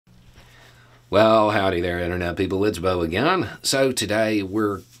Well, howdy there, Internet people. It's Bo again. So today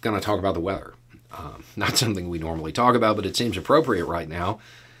we're going to talk about the weather. Not something we normally talk about, but it seems appropriate right now.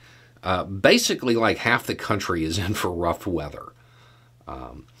 Basically, like half the country is in for rough weather.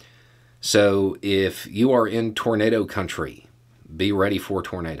 So if you are in tornado country, be ready for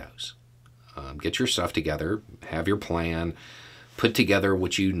tornadoes. Get your stuff together, have your plan, put together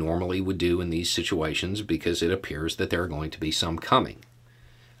what you normally would do in these situations because it appears that there are going to be some coming.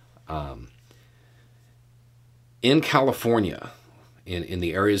 In California, in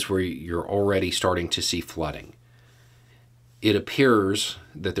the areas where you're already starting to see flooding, it appears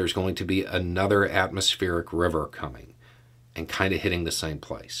that there's going to be another atmospheric river coming and kind of hitting the same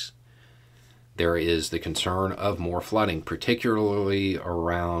place. There is the concern of more flooding, particularly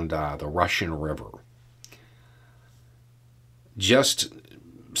around the Russian River. Just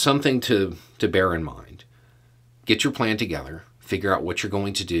something to bear in mind. Get your plan together. Figure out what you're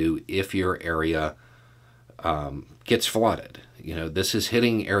going to do if your area gets flooded. You know, this is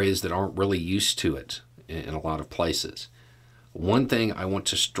hitting areas that aren't really used to it in a lot of places. One thing I want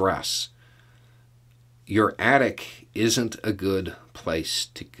to stress, your attic isn't a good place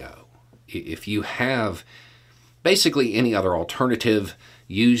to go. If you have basically any other alternative,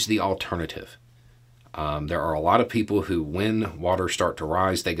 use the alternative. There are a lot of people who, when waters start to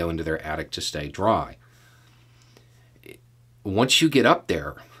rise, they go into their attic to stay dry. Once you get up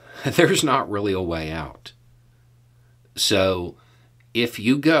there, there's not really a way out. So if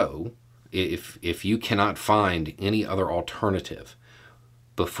you go, if you cannot find any other alternative,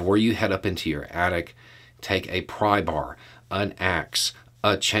 before you head up into your attic, take a pry bar, an axe,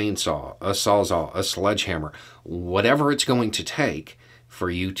 a chainsaw, a sawzall, a sledgehammer, whatever it's going to take for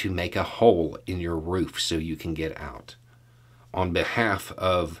you to make a hole in your roof so you can get out. On behalf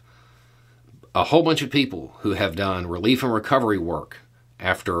of a whole bunch of people who have done relief and recovery work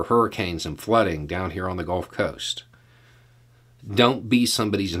after hurricanes and flooding down here on the Gulf Coast, don't be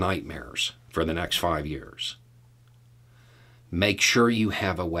somebody's nightmares for the next 5 years. Make sure you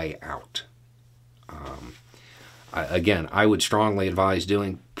have a way out. Again, I would strongly advise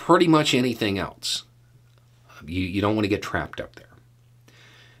doing pretty much anything else. You don't want to get trapped up there.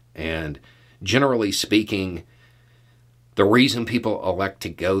 And generally speaking, the reason people elect to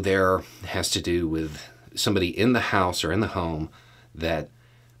go there has to do with somebody in the house or in the home that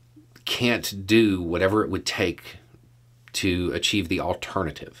can't do whatever it would take to achieve the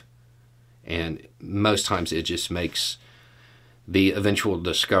alternative. And most times it just makes the eventual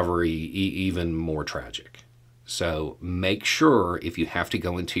discovery even more tragic. So make sure if you have to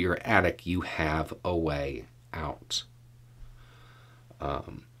go into your attic, you have a way out.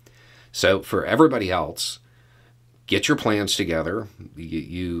 So for everybody else, get your plans together.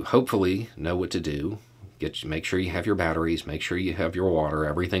 You hopefully know what to do. Make sure you have your batteries, make sure you have your water,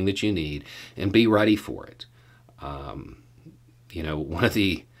 everything that you need, and be ready for it. One of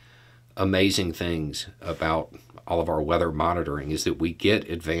the amazing things about all of our weather monitoring is that we get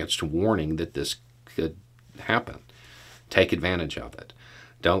advanced warning that this could happen. Take advantage of it.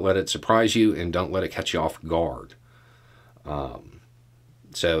 Don't let it surprise you, and don't let it catch you off guard.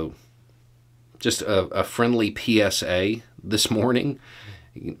 So just a friendly PSA this morning.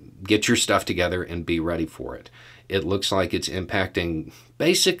 Get your stuff together and be ready for it. It looks like it's impacting,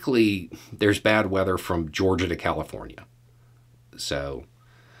 basically, there's bad weather from Georgia to California. So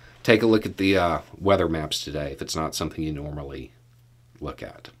take a look at the weather maps today if it's not something you normally look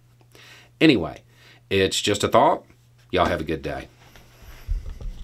at. Anyway, it's just a thought. Y'all have a good day.